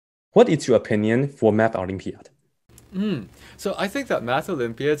What is your opinion for Math Olympiad? So I think that math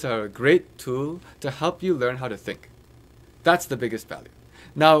Olympiads are a great tool to help you learn how to think. That's the biggest value.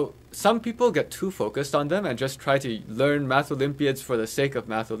 Now, some people get too focused on them and just try to learn math Olympiads for the sake of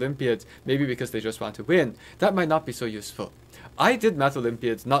math Olympiads, maybe because they just want to win. That might not be so useful. I did math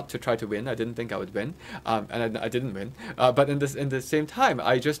Olympiads not to try to win. I didn't think I would win, and I didn't win. But in the same time,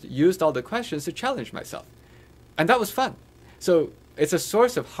 I just used all the questions to challenge myself, and that was fun. So it's a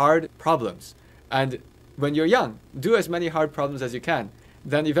source of hard problems, and when you're young, do as many hard problems as you can.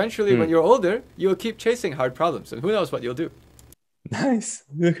 Then eventually, when Hmm. you're older, you'll keep chasing hard problems, and who knows what you'll do. Nice.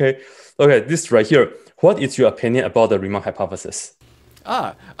 Okay. Okay, this right here. What is your opinion about the Riemann hypothesis?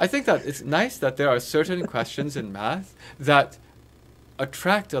 I think that it's nice that there are certain questions in math that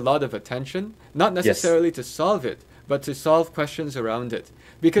attract a lot of attention, not Yes. necessarily to solve it, but to solve questions around it.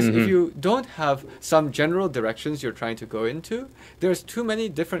 Because if Mm-hmm. you don't have some general directions you're trying to go into, there's too many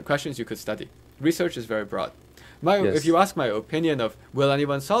different questions you could study. Research is very broad. If Yes. you ask my opinion of will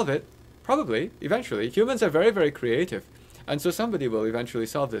anyone solve it, probably, eventually. Humans are very, very creative. And so somebody will eventually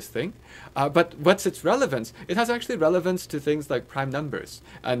solve this thing. But what's its relevance? It has actually relevance to things like prime numbers.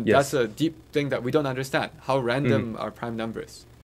 And that's Yes. a deep thing that we don't understand. How Mm-hmm. random are prime numbers?